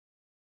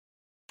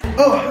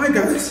Oh, hi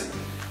guys.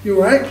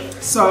 You alright?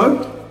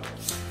 So,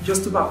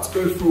 just about to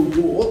go for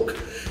a walk.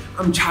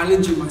 I'm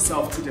challenging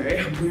myself today.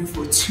 I'm going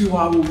for a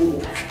 2-hour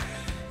walk.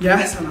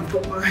 Yes, and I've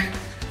got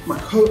my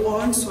coat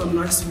on, so I'm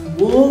nice and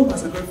warm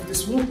as I go for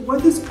this walk. The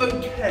weather's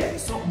okay.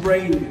 It's not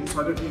raining,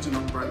 so I don't need an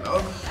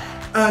umbrella.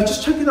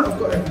 Just checking that I've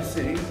got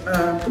everything.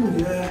 Oh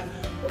yeah,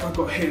 what have I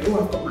got here?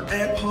 Oh, I've got my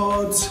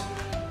AirPods,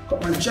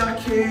 got my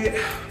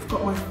jacket, I've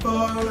got my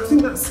phone. I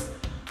think that's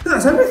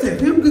everything. I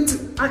think I'm good to,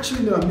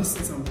 actually no, I'm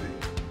missing something.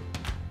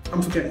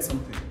 I'm forgetting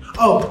something.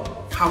 Oh,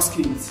 house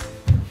keys.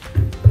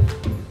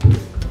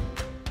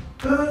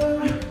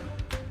 No,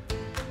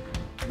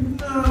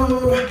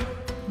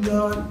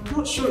 I'm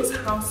not sure it's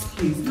house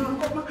keys. No,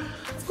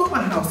 I've got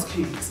my house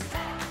keys.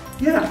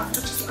 Yeah, I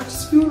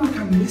just feel like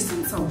I'm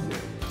missing something.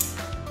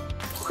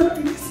 What could I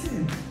be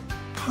missing?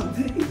 Can't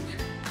think.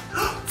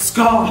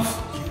 Scarf.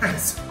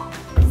 Yes.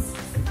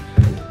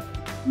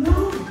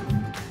 No,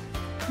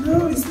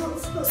 it's not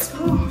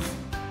scarf.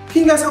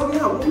 Can you guys help me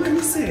out? What am I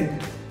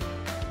missing?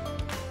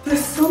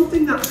 There's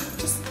something that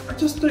I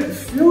just don't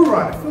feel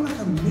right. I feel like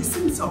I'm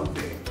missing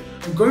something.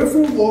 I'm going for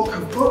a walk.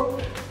 I've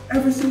got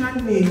everything I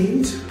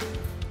need.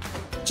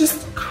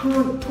 Just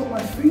can't put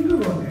my finger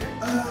on it.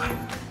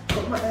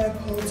 Got my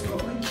AirPods,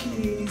 got my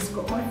keys,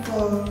 got my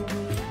phone,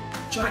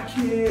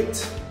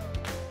 jacket.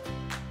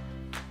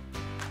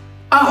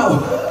 Oh!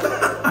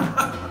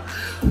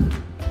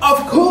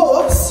 Of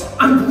course,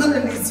 I'm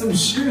gonna need some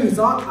shoes,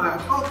 aren't I? I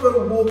can't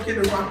go walking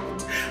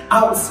around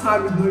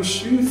outside with no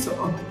shoes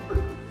on.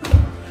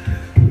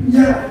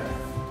 Yeah,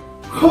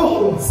 of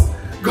course.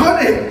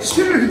 Got it,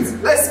 shoes,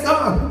 let's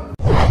go.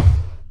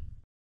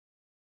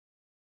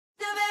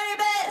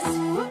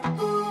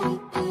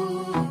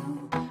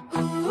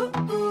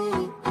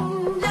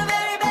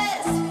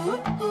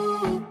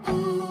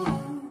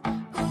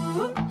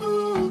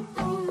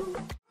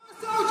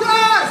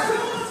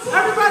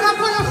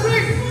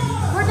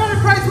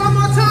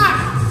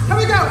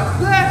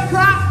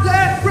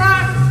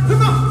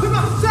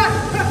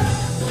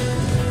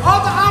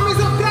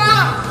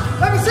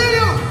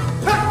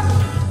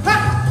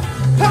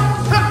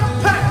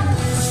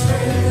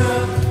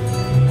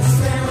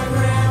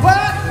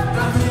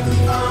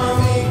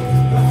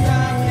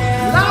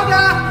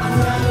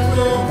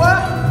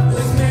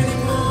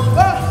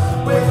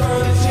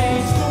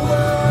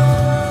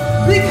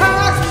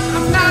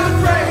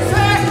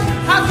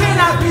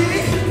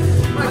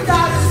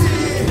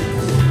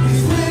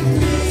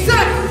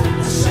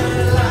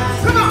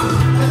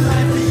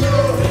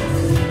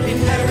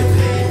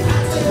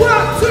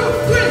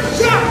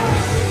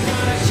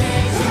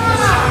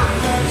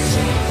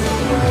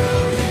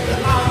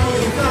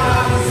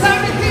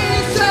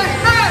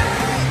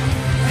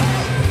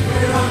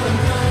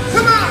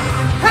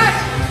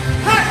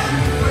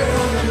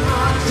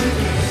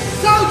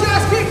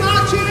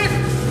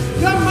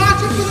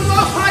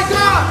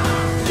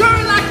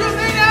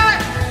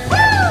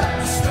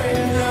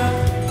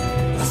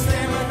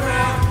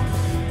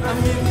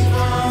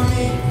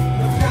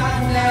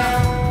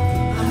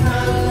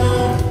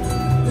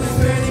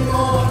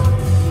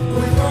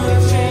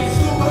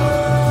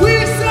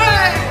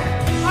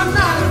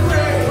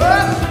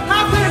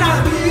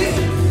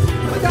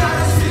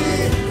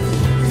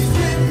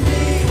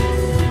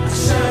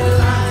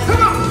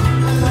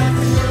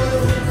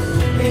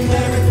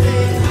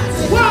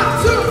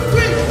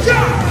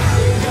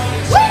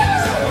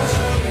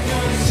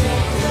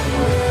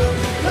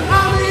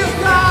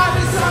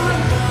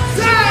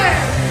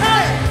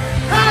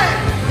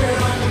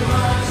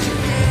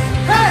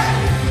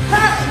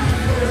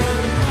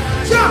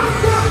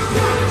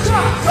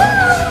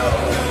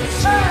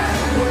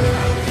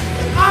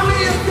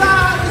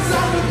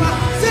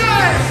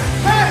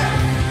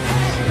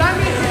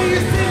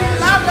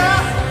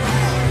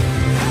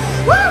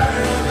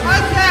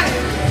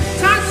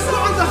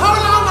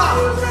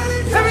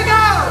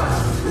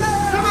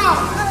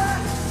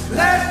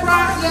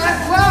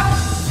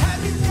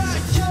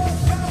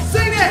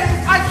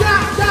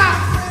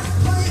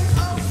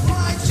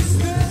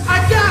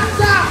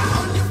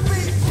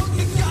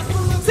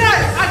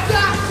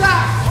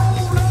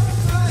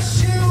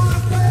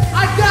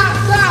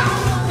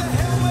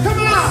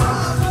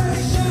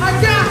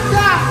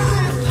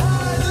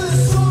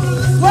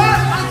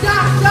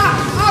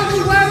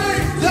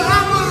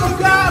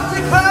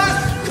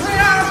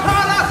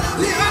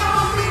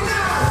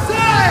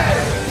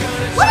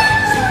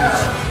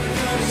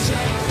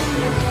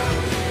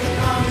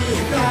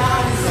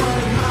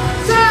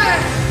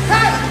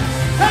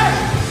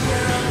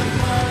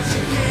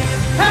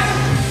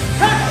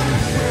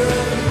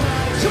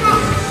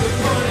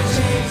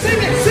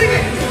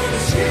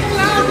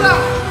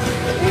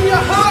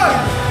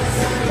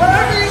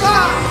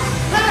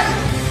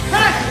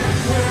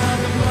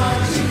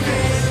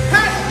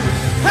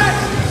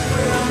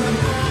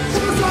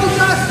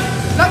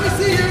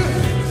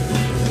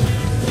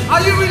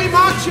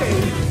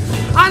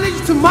 I need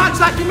you to march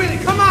like you mean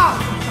it. Come on.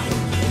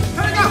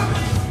 Here we go.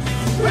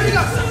 Here we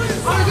go.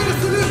 Are we going to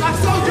salute like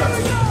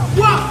soldiers?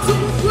 1,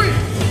 2, 3.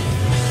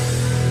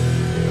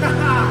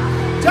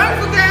 Don't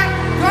forget.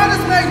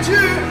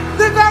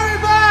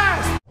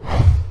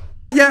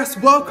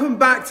 welcome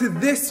back to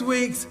this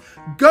week's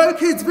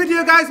GoKids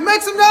video, guys.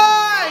 Make some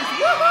noise!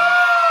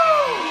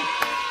 Woohoo!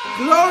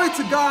 Glory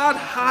to God,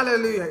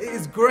 hallelujah. It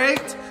is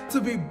great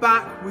to be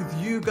back with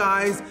you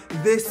guys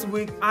this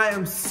week. I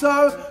am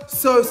so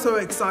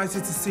excited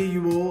to see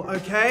you all,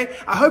 okay?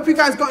 I hope you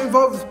guys got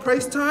involved with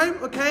praise time,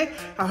 okay?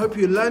 I hope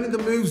you're learning the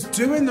moves,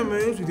 doing the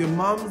moves with your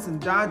mums and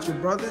dads, your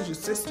brothers, your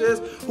sisters,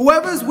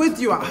 whoever's with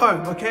you at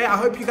home, okay? I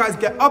hope you guys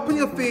get up on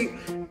your feet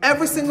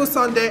every single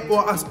Sunday,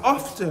 or as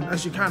often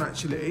as you can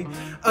actually,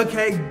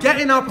 okay?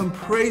 Getting up and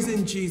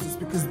praising Jesus,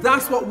 because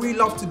that's what we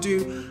love to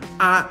do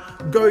at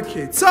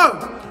GoKids. So,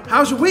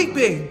 how's your week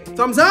been?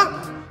 Thumbs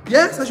up?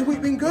 Yes, has your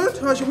week been good?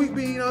 How's your week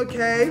been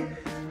okay?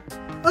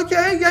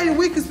 Okay, yeah, your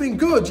week has been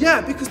good,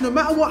 yeah, because no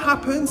matter what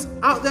happens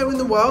out there in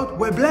the world,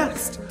 we're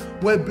blessed.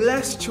 We're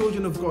blessed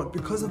children of God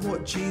because of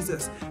what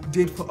Jesus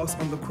did for us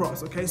on the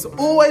cross, okay? So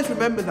always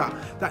remember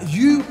that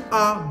you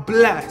are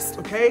blessed,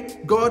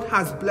 okay? God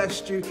has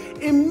blessed you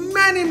in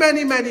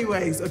many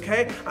ways,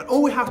 okay? And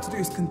all we have to do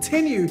is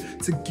continue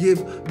to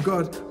give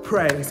God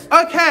praise.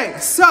 Okay,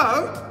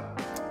 so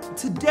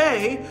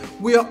today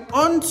we are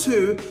on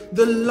to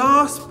the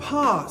last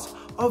part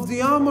of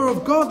the armor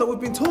of God that we've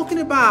been talking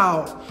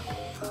about.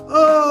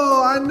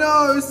 Oh, I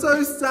know, it's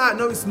so sad.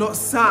 No, it's not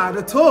sad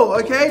at all,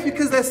 okay?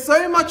 Because there's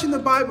so much in the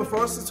Bible for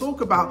us to talk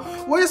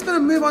about. We're just going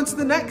to move on to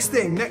the next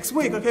thing next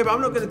week, okay? But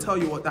I'm not going to tell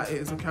you what that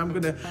is, okay? I'm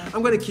going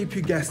to keep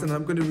you guessing, and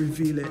I'm going to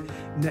reveal it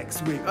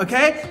next week,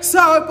 okay?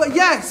 So, but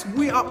yes,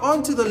 we are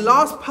on to the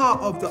last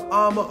part of the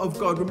armor of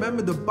God.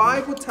 Remember, the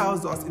Bible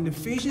tells us in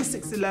Ephesians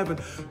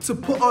 6:11 to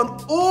put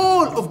on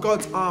all of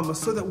God's armor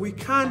so that we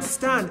can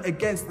stand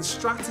against the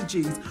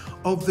strategies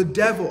of the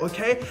devil,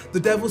 okay? The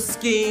devil's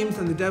schemes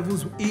and the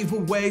devil's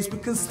evil ways. We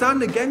can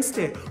stand against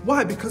it.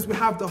 Why? Because we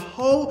have the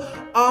whole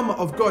armor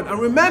of God. And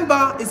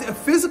remember, is it a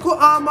physical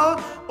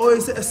armor or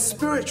is it a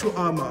spiritual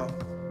armor?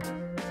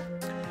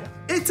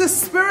 It's a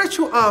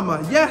spiritual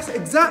armor. Yes,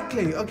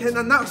 exactly. Okay,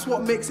 and that's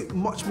what makes it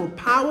much more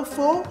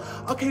powerful.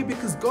 Okay,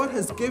 because God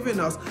has given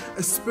us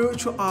a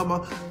spiritual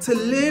armor to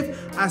live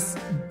as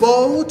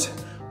bold,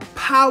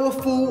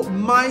 powerful,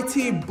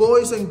 mighty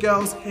boys and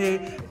girls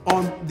here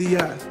on the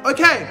earth.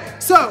 Okay,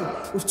 so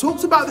we've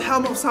talked about the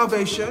helmet of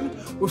salvation,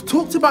 we've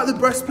talked about the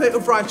breastplate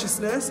of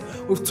righteousness,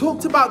 we've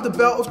talked about the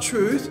belt of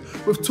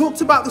truth, we've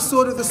talked about the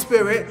sword of the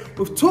Spirit,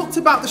 we've talked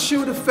about the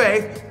shield of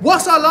faith.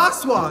 What's our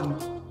last one?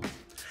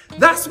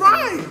 That's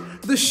right,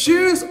 the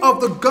shoes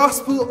of the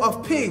gospel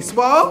of peace.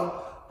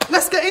 Well,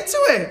 let's get into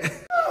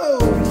it. Oh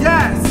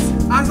yes,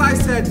 as I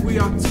said, we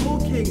are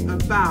talking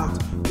about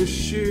the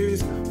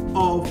shoes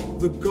of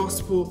the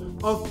gospel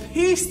of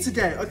peace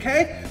today,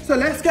 okay? So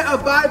let's get our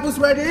Bibles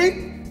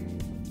ready.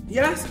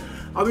 Yes?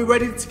 Are we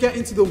ready to get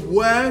into the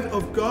word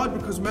of God?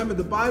 Because remember,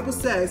 the Bible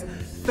says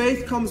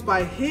faith comes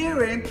by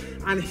hearing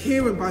and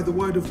hearing by the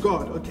word of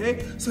God,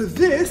 okay? So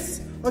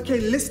this, okay,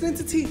 listening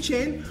to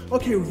teaching,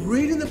 okay,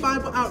 reading the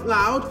Bible out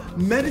loud,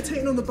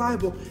 meditating on the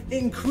Bible, it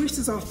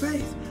increases our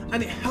faith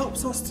and it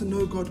helps us to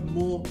know God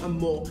more and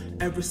more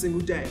every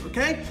single day,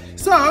 okay?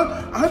 So,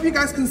 I hope you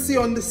guys can see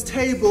on this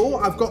table,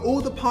 I've got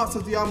all the parts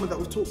of the armor that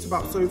we've talked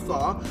about so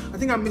far. I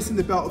think I'm missing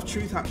the belt of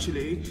truth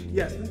actually.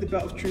 Yes, I think the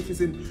belt of truth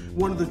is in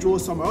one of the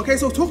drawers somewhere. Okay,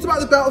 so we've talked about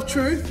the belt of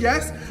truth,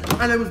 yes?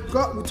 And then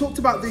we talked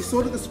about the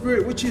sword of the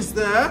Spirit, which is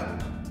the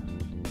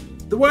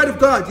word of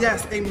God,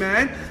 yes,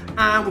 amen.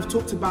 And we've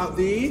talked about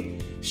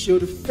the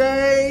shield of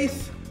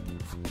faith,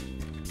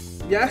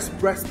 yes,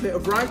 breastplate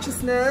of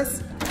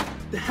righteousness,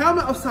 the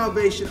helmet of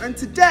salvation. And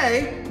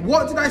today,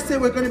 what did I say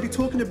we're going to be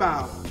talking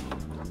about?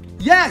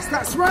 Yes,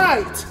 that's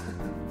right.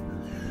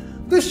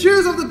 The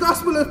shoes of the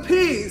gospel of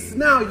peace.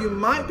 Now, you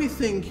might be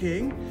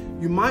thinking,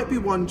 you might be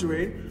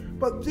wondering,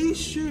 but these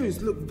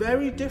shoes look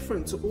very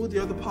different to all the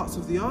other parts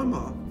of the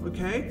armor,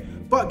 okay?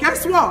 But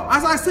guess what?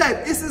 As I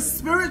said, it's a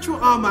spiritual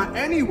armor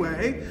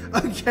anyway,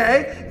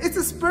 okay? It's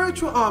a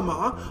spiritual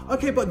armor,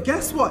 okay? But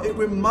guess what? It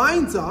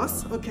reminds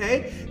us,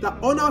 okay, that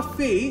on our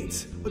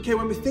feet, okay,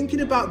 when we're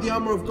thinking about the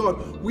armor of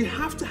God, we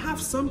have to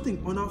have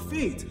something on our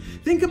feet.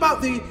 Think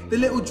about the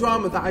little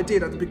drama that I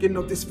did at the beginning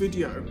of this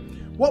video.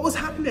 What was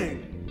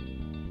happening?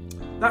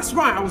 That's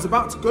right, I was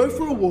about to go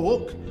for a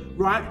walk,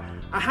 right?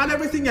 I had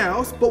everything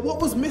else, but what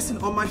was missing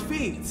on my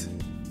feet?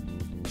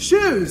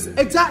 Shoes,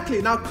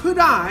 exactly. Now, could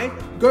I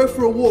go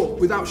for a walk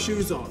without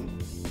shoes on?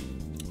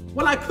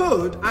 Well, I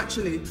could,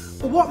 actually,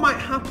 but what might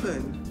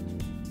happen?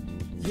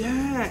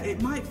 Yeah,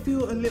 it might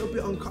feel a little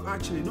bit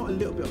actually, not a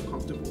little bit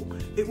uncomfortable.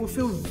 It will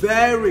feel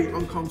very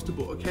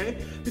uncomfortable,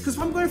 okay? Because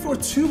if I'm going for a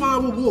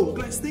 2-hour walk,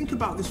 let's think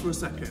about this for a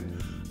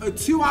second. A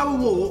 2-hour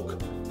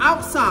walk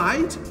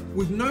outside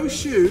with no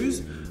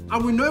shoes,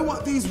 and we know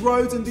what these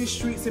roads and these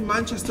streets in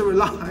Manchester are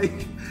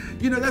like.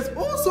 You know, there's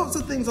all sorts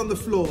of things on the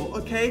floor,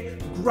 okay?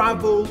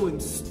 Gravel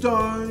and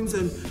stones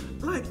and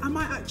I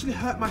might actually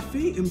hurt my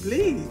feet and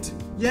bleed.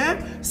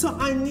 Yeah? So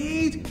I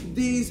need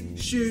these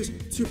shoes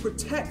to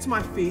protect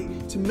my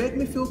feet, to make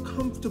me feel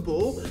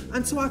comfortable,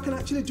 and so I can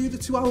actually do the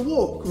 2-hour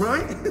walk,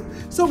 right?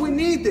 So we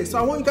need this. So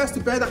I want you guys to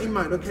bear that in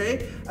mind,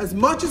 okay? As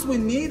much as we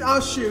need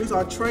our shoes,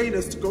 our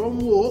trainers, to go on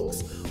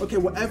walks, okay,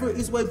 whatever it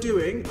is we're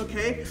doing,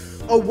 okay?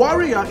 A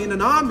warrior in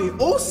an army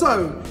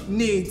also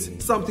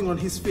needs something on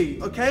his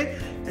feet, okay?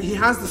 And he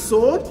has the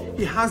sword,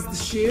 he has the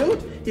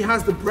shield, he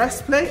has the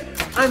breastplate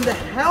and the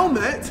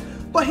helmet,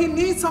 but he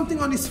needs something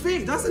on his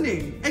feet, doesn't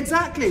he?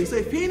 Exactly. So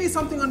if he needs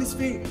something on his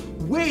feet,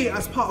 we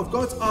as part of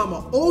God's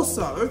armor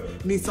also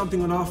need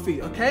something on our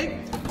feet,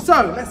 okay?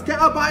 So let's get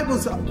our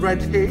Bibles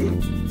ready.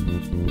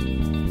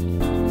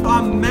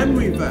 Our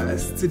memory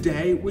verse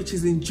today, which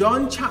is in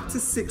John chapter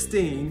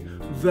 16,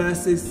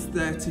 verses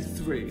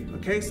 33.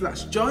 Okay, so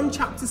that's John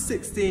chapter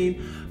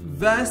 16,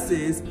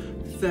 verses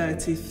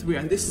 33.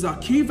 And this is our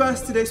key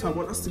verse today, so I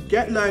want us to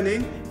get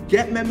learning,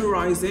 get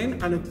memorizing,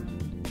 and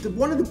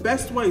one of the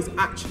best ways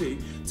actually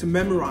to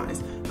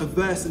memorize a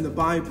verse in the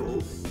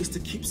Bible is to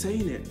keep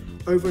saying it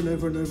over and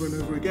over and over and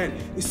over again.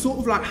 It's sort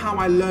of like how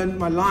I learn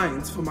my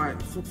lines for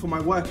my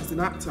work as an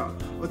actor,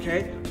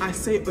 okay? I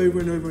say it over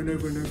and over and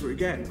over and over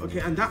again, okay?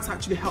 And that's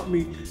actually helped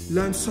me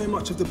learn so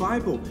much of the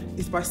Bible,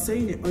 is by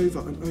saying it over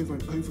and over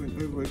and over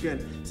and over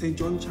again. Saying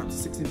John chapter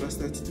 16 verse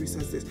 33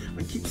 says this,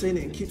 and keep saying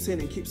it and keep saying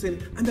it and keep saying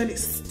it, and then it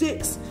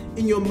sticks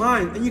in your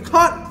mind and you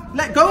can't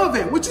let go of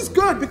it, which is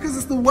good because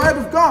it's the word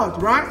of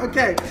God, right?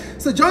 Okay,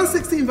 so John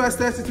 16 verse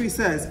 33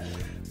 says,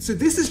 so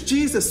this is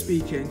Jesus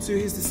speaking to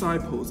his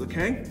disciples,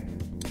 okay?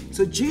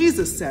 So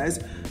Jesus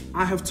says,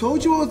 I have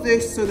told you all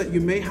this so that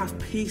you may have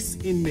peace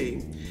in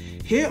me.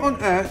 Here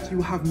on earth you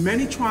will have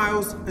many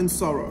trials and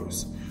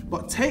sorrows,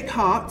 but take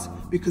heart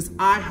because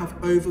I have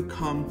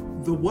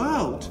overcome the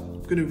world.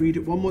 I'm going to read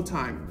it one more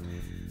time.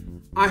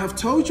 I have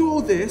told you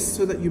all this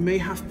so that you may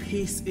have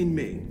peace in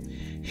me.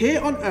 Here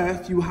on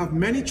earth you will have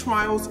many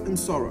trials and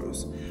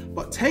sorrows,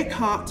 but take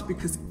heart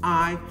because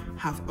I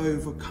have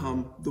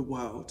overcome the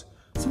world.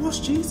 So what's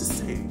Jesus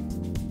saying?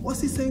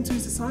 What's he saying to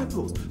his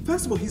disciples?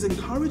 First of all, he's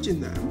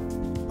encouraging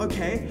them,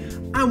 okay?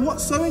 And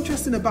what's so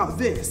interesting about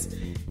this,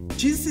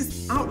 Jesus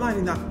is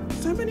outlining that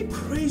so many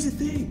crazy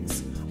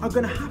things are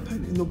going to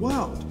happen in the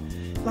world.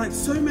 Like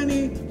so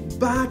many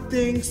bad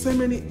things, so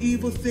many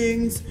evil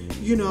things,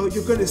 you know,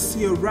 you're going to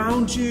see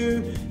around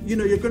you, you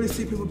know, you're going to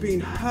see people being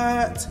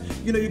hurt,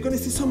 you know, you're going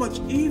to see so much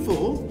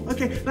evil.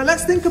 Okay, now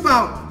let's think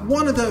about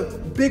one of the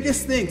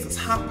biggest things that's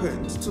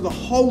happened to the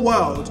whole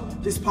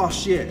world this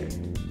past year.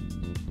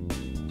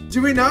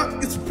 Do we know?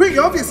 It's pretty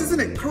obvious, isn't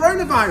it?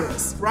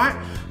 Coronavirus, right?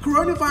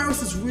 Coronavirus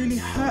has really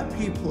hurt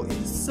people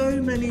in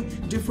so many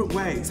different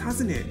ways,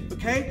 hasn't it?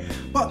 Okay?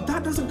 But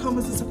that doesn't come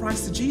as a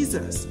surprise to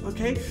Jesus,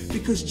 okay?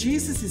 Because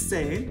Jesus is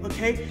saying,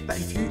 okay, that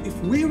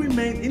if we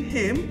remain in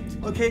him,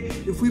 okay,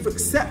 if we've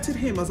accepted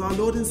him as our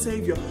Lord and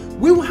Savior,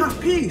 we will have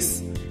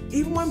peace.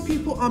 Even when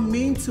people are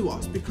mean to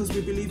us because we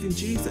believe in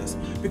Jesus,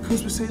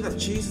 because we say that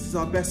Jesus is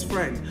our best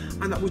friend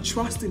and that we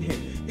trust in him,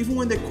 even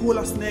when they call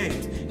us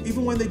names,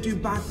 even when they do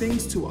bad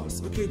things to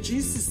us, okay,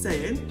 Jesus is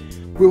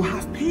saying we'll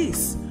have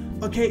peace,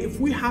 okay? If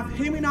we have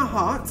him in our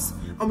hearts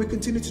and we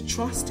continue to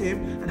trust him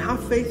and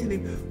have faith in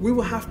him, we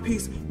will have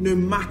peace no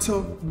matter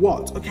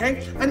what,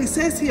 okay? And it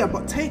says here,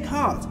 but take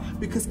heart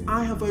because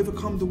I have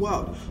overcome the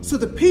world. So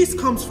the peace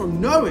comes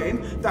from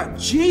knowing that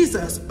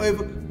Jesus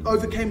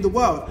overcame the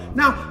world.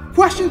 Now,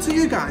 question to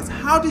you guys,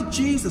 how did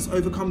Jesus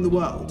overcome the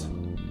world?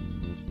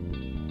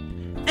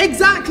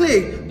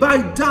 Exactly,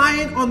 by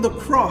dying on the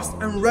cross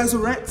and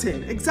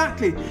resurrecting.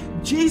 Exactly.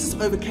 Jesus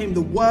overcame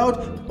the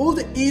world, all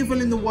the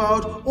evil in the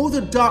world, all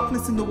the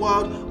darkness in the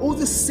world, all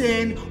the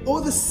sin,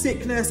 all the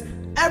sickness,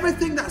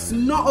 everything that's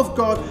not of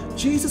God.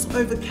 Jesus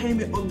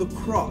overcame it on the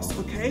cross,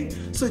 okay?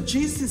 So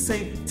Jesus is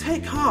saying,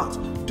 take heart,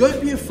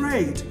 don't be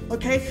afraid,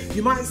 okay?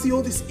 You might see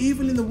all this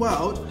evil in the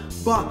world,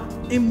 but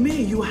in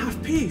me you will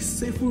have peace.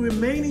 So if we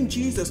remain in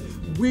Jesus,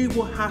 we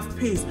will have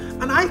peace.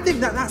 And I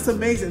think that that's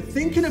amazing.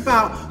 Thinking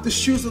about the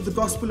shoes of the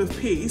gospel of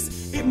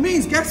peace, it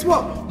means, guess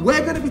what?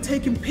 We're going to be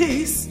taking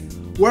peace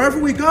wherever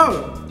we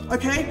go.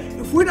 Okay,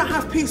 if we don't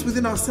have peace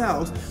within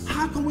ourselves,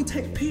 how can we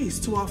take peace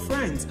to our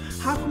friends?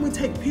 How can we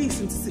take peace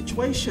into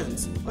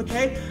situations?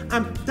 Okay,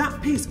 and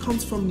that peace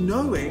comes from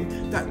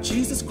knowing that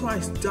Jesus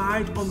Christ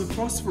died on the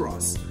cross for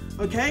us.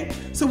 Okay,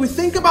 so we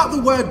think about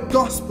the word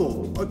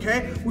gospel.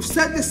 Okay, we've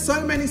said this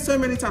so many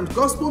times.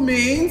 Gospel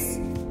means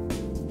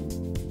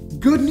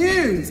good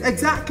news.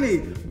 Exactly,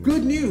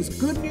 good news.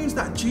 Good news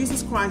that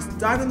Jesus Christ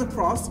died on the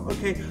cross,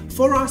 okay,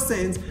 for our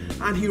sins,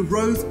 and he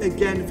rose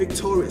again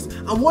victorious.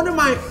 And one of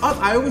my,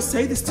 I always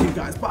say this to you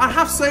guys, but I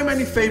have so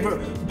many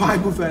favorite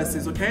Bible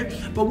verses, okay?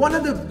 But one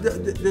of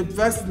the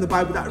verses in the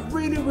Bible that I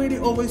really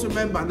always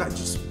remember and that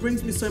just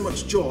brings me so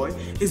much joy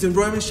is in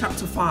Romans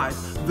chapter 5,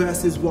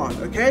 verses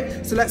 1,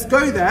 okay? So let's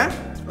go there,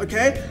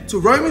 okay, to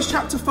Romans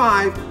chapter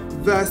 5,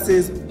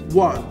 verses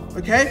 1,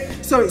 okay?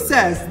 So it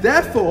says,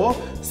 therefore,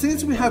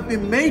 since we have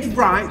been made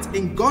right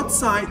in God's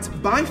sight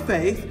by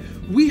faith,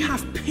 we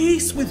have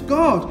peace with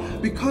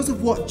God because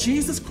of what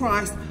Jesus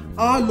Christ,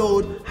 our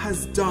Lord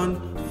has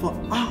done for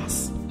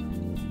us.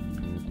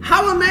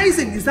 How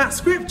amazing is that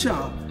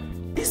scripture?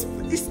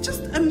 It's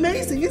just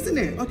amazing, isn't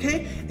it?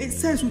 Okay, it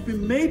says we've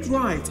been made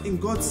right in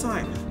God's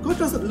sight. God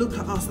doesn't look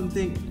at us and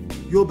think,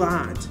 you're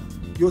bad,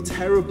 you're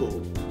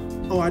terrible,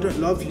 oh, I don't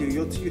love you,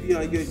 you're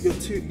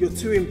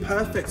too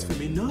imperfect for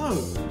me. No,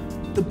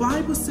 the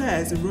Bible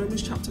says in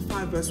Romans chapter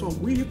 5 verse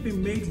 1, we have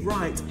been made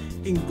right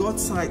in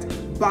God's sight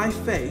by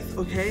faith,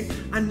 okay?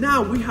 And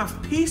now we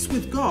have peace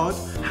with God.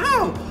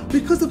 How?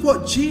 Because of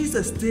what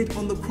Jesus did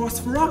on the cross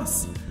for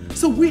us.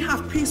 So we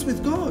have peace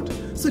with God.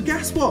 So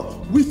guess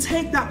what? We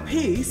take that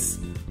peace,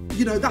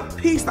 you know, that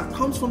peace that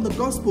comes from the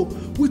gospel,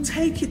 we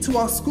take it to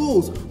our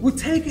schools, we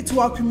take it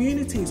to our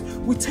communities,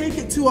 we take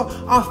it to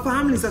our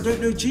families that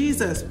don't know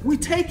Jesus. We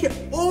take it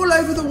all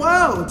over the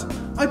world,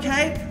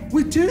 okay?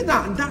 We do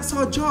that, and that's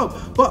our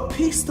job. But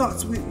peace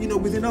starts with, you know,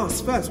 within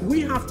us first. We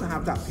have to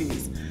have that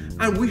peace.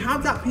 And we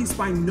have that peace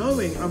by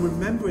knowing and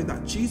remembering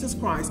that Jesus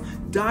Christ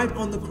died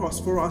on the cross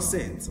for our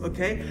sins,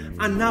 okay?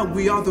 And now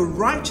we are the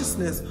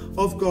righteousness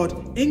of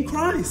God in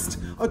Christ,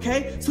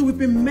 okay? So we've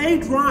been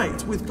made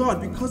right with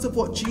God because of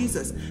what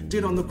Jesus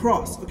did on the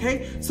cross,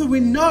 okay? So we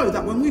know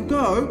that when we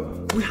go,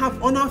 we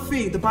have on our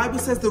feet, the Bible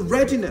says the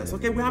readiness,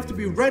 okay? We have to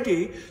be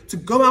ready to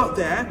go out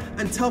there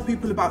and tell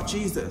people about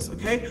Jesus,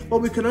 okay? But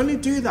we can only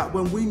do that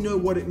when we know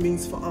what it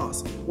means for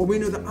us. When we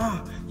know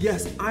that,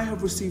 yes, I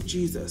have received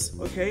Jesus,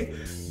 okay?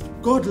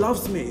 God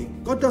loves me.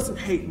 God doesn't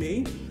hate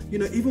me. You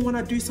know, even when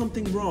I do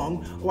something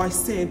wrong or I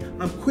sin,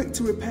 I'm quick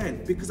to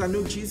repent because I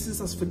know Jesus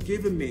has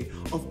forgiven me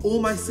of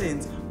all my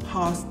sins,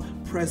 past,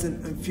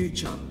 present, and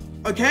future.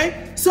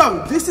 Okay,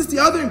 so this is the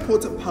other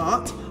important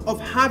part of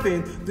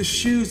having the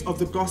shoes of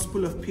the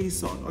gospel of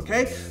peace on.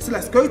 Okay, so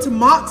let's go to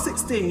Mark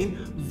 16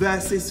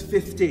 verses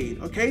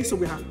 15. Okay, so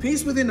we have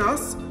peace within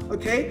us.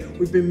 Okay,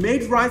 we've been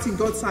made right in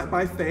God's sight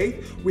by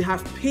faith. We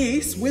have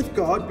peace with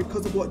God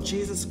because of what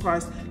Jesus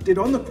Christ did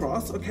on the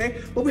cross.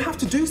 Okay, but we have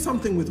to do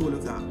something with all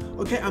of that.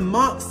 Okay, and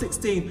Mark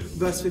 16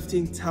 verse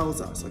 15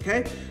 tells us.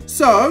 Okay,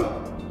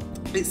 so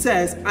it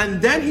says,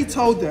 and then he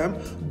told them,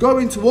 go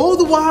into all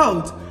the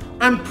world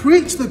and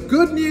preach the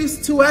good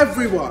news to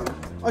everyone.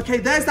 Okay,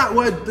 there's that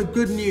word, the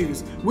good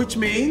news, which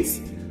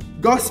means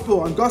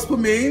gospel, and gospel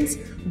means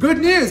good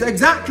news.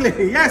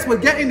 Exactly, yes, we're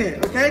getting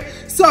it, okay?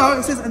 So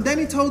it says, and then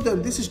he told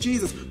them, this is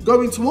Jesus,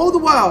 go into all the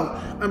world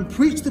and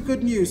preach the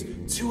good news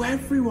to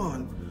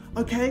everyone,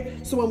 okay?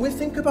 So when we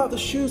think about the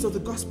shoes of the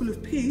gospel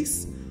of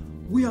peace,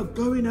 we are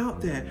going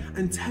out there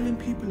and telling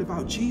people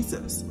about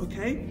Jesus,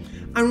 okay?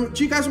 And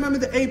do you guys remember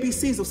the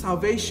ABCs of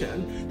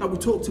salvation that we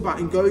talked about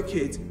in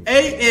GoKids?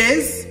 A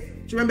is,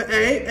 do you remember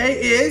A?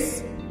 A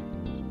is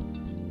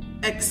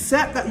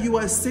accept that you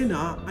are a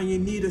sinner and you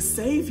need a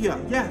savior.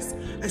 Yes,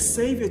 a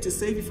savior to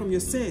save you from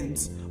your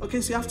sins.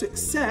 Okay, so you have to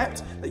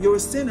accept that you're a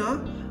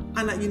sinner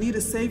and that you need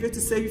a savior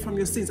to save you from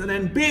your sins. And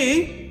then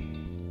B,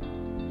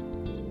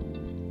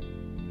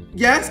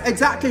 yes,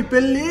 exactly,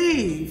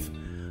 believe.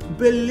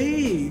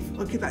 Believe,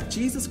 okay, that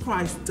Jesus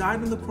Christ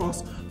died on the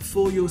cross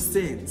for your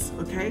sins,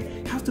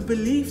 okay? You have to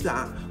believe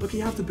that, okay?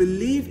 You have to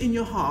believe in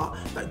your heart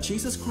that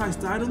Jesus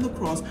Christ died on the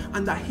cross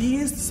and that he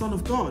is the Son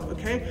of God,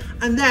 okay?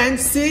 And then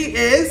C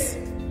is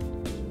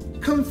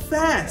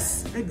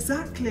confess,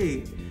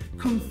 exactly.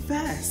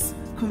 Confess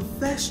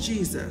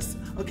Jesus,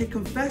 okay?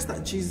 Confess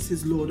that Jesus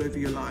is Lord over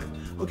your life,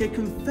 okay?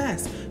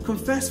 Confess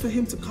for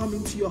him to come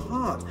into your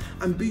heart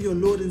and be your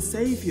Lord and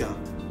Savior.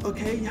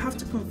 Okay, you have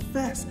to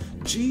confess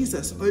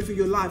Jesus over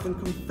your life and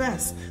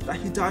confess that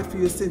he died for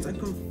your sins and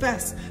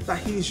confess that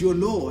he is your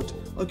Lord,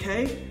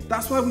 okay?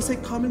 That's why we say,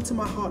 come into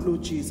my heart,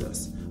 Lord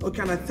Jesus.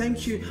 Okay, and I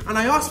thank you. And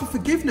I ask for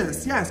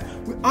forgiveness. Yes,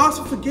 we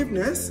ask for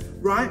forgiveness,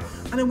 right?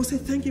 And then we'll say,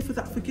 thank you for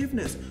that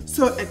forgiveness.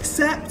 So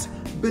accept,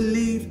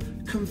 believe,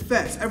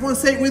 confess. Everyone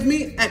say it with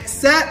me.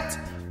 Accept,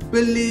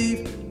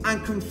 believe,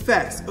 and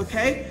confess,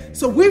 okay?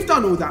 So we've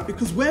done all that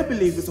because we're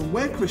believers and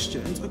we're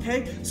Christians,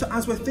 okay? So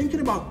as we're thinking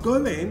about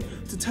going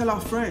to tell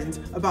our friends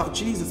about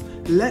Jesus,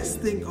 let's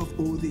think of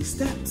all these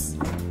steps.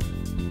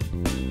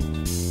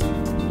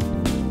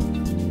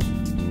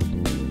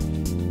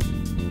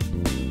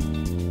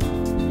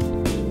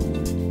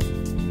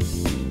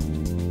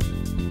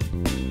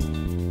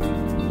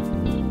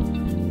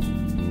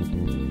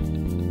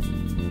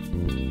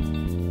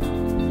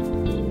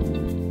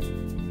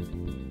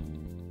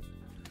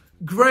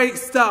 Great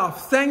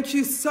stuff. Thank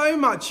you so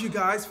much, you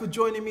guys, for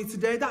joining me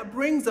today. That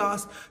brings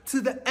us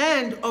to the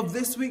end of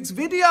this week's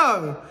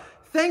video.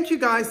 Thank you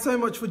guys so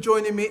much for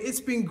joining me. It's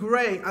been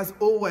great, as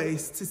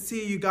always, to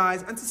see you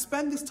guys and to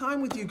spend this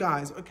time with you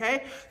guys,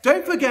 okay?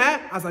 Don't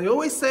forget, as I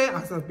always say,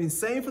 as I've been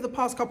saying for the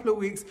past couple of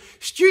weeks,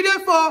 Studio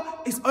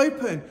 4 is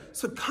open.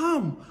 So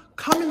come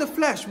in the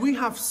flesh. We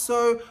have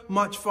so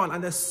much fun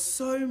and there's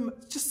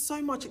just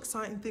so much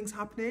exciting things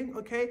happening,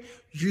 okay?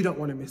 You don't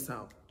want to miss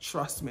out.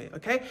 Trust me,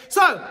 okay?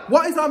 So,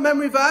 what is our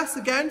memory verse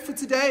again for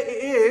today?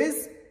 It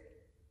is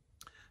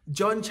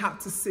John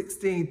chapter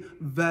 16,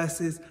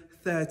 verses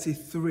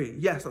 33.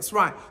 Yes, that's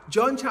right.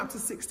 John chapter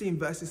 16,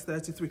 verses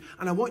 33.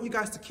 And I want you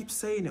guys to keep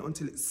saying it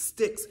until it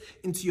sticks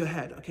into your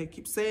head, okay?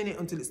 Keep saying it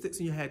until it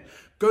sticks in your head.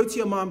 Go to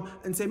your mum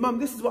and say, Mum,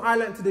 this is what I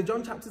learned today,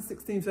 John chapter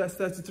 16, verse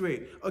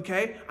 33,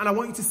 okay? And I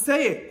want you to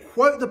say it.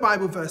 Quote the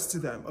Bible verse to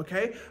them,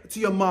 okay? To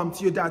your mum,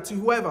 to your dad, to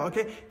whoever,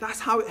 okay? That's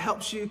how it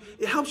helps you.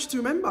 It helps you to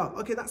remember,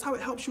 okay? That's how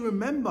it helps you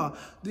remember,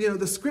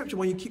 the scripture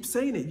when you keep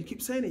saying it. You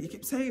keep saying it, you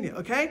keep saying it,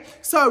 okay?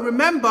 So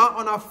remember,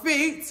 on our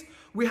feet,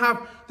 we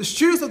have the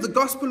shoes of the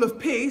gospel of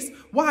peace.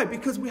 Why?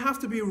 Because we have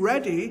to be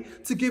ready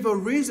to give a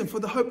reason for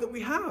the hope that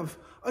we have.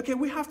 Okay,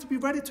 we have to be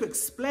ready to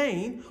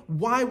explain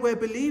why we're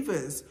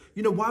believers.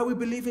 You know, why we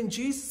believe in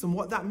Jesus and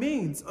what that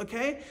means,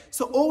 okay?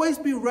 So always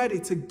be ready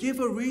to give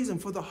a reason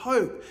for the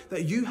hope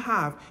that you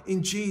have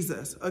in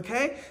Jesus,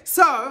 okay?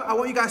 So I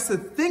want you guys to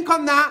think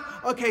on that,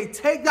 okay?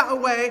 Take that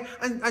away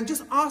and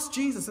just ask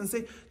Jesus and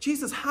say,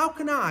 Jesus, how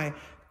can I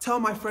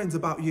tell my friends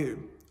about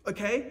you,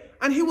 okay?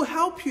 And he will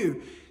help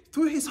you.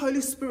 Through his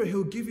Holy Spirit,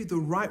 he'll give you the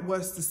right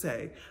words to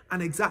say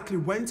and exactly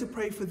when to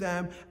pray for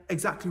them,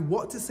 exactly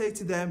what to say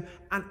to them,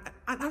 and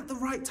at the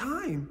right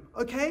time,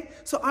 okay?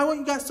 So I want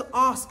you guys to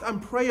ask and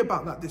pray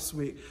about that this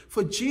week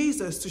for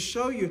Jesus to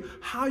show you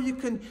how you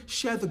can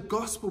share the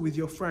gospel with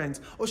your friends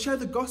or share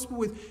the gospel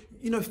with,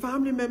 you know,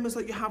 family members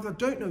that you have that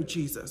don't know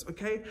Jesus,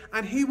 okay?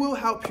 And he will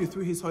help you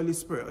through his Holy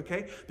Spirit,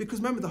 okay? Because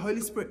remember, the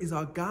Holy Spirit is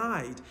our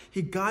guide.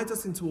 He guides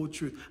us into all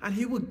truth, and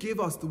he will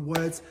give us the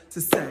words to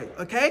say,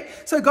 okay?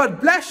 So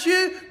God bless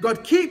you,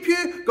 God keep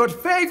you, God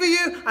favor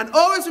you, and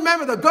always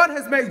remember that God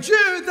has made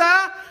you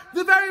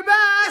the very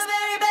best.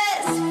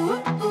 The very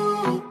best.